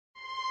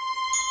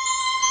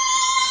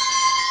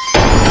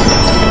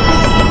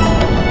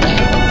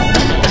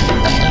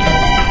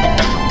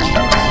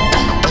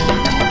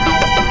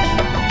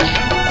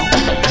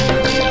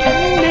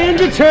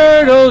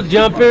turtles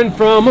jumping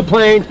from a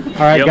plane.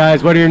 All right,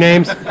 guys, what are your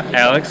names?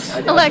 Alex.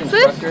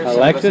 Alexis.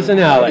 Alexis and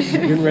Alex.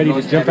 You're getting ready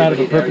to jump out of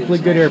a perfectly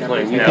good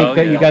airplane. You think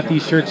that you got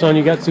these shirts on,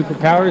 you got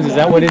superpowers? Is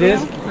that what it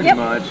is? Pretty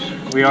much.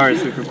 We are a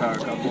superpower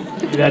couple.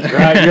 That's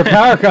right, you're a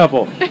power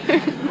couple.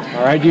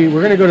 All right, dude,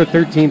 we're going to go to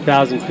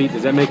 13,000 feet.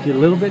 Does that make you a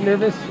little bit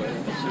nervous?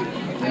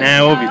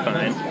 Nah, we'll be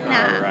fine.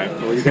 Nah. All right.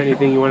 Well, you got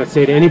anything you want to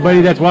say to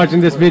anybody that's watching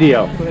this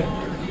video?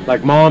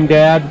 Like mom,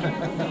 dad?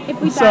 If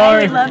we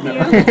die, we love you.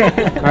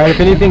 All right, if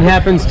anything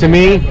happens to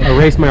me,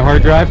 erase my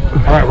hard drive.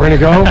 All right, we're going to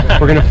go.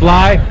 We're going to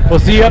fly. We'll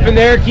see you up in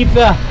there. Keep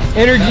the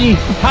energy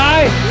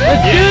high.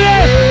 Let's do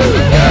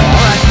this!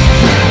 All right.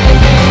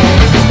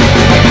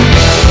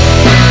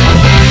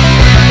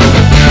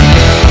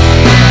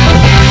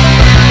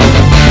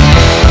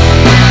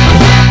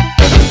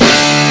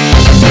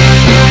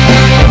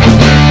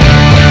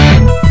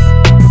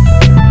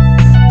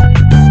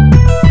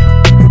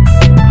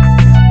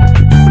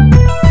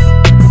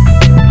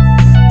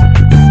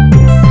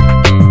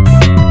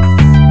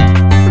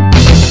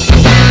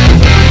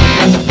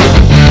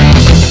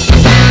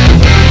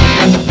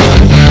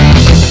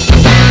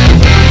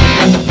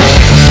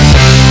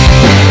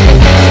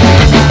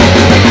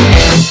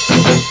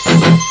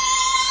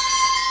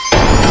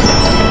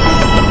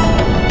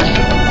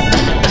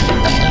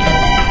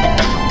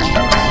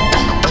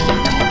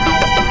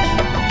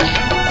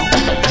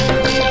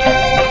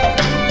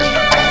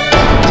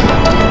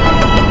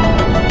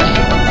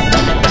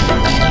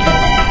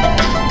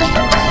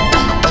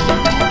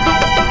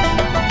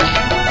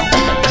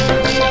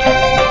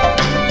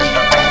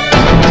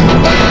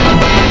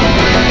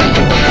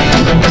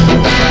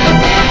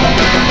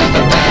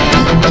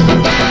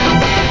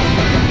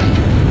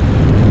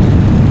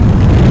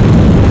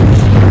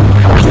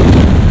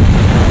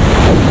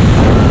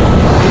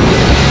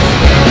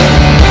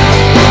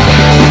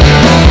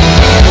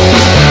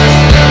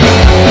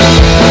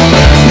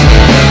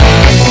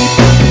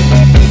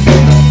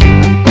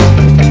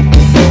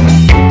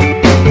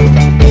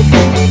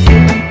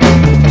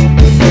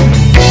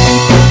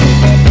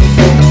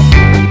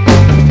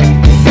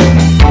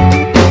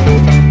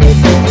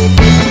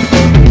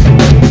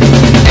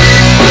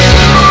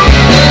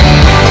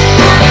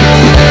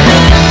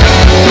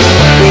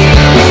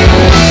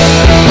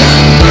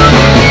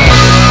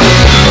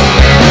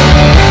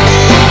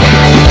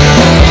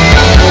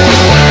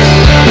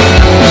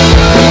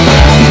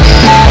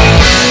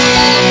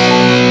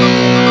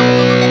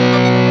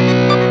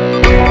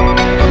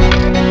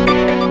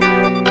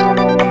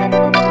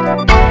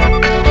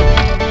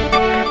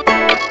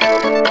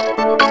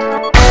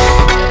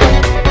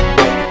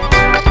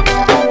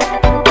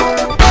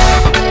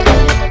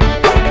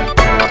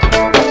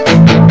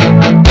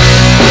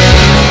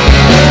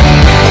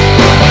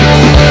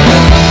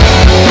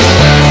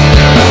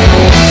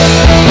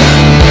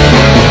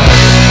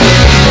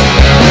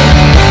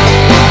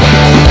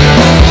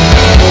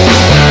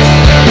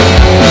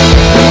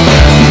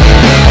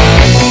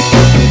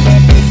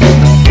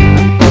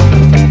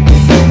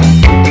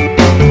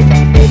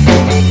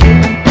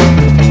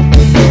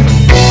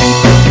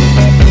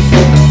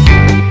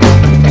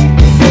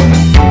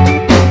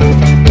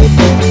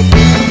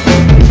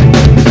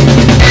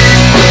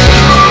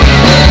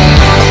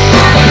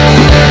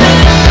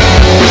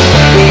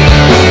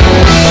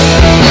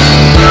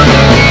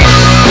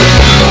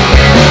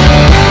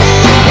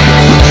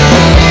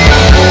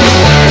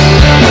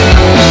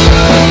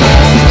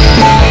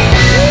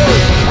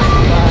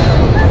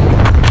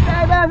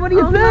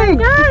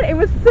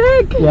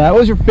 Yeah, what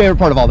was your favorite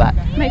part of all that?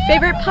 My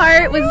favorite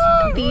part was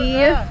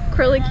the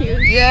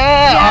curlicues.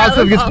 Yeah,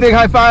 awesome. Get a big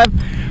high five.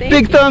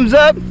 Big thumbs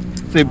up.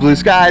 Say blue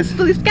skies.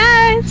 Blue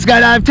skies.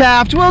 Skydive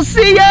Taft. We'll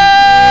see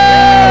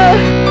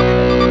ya!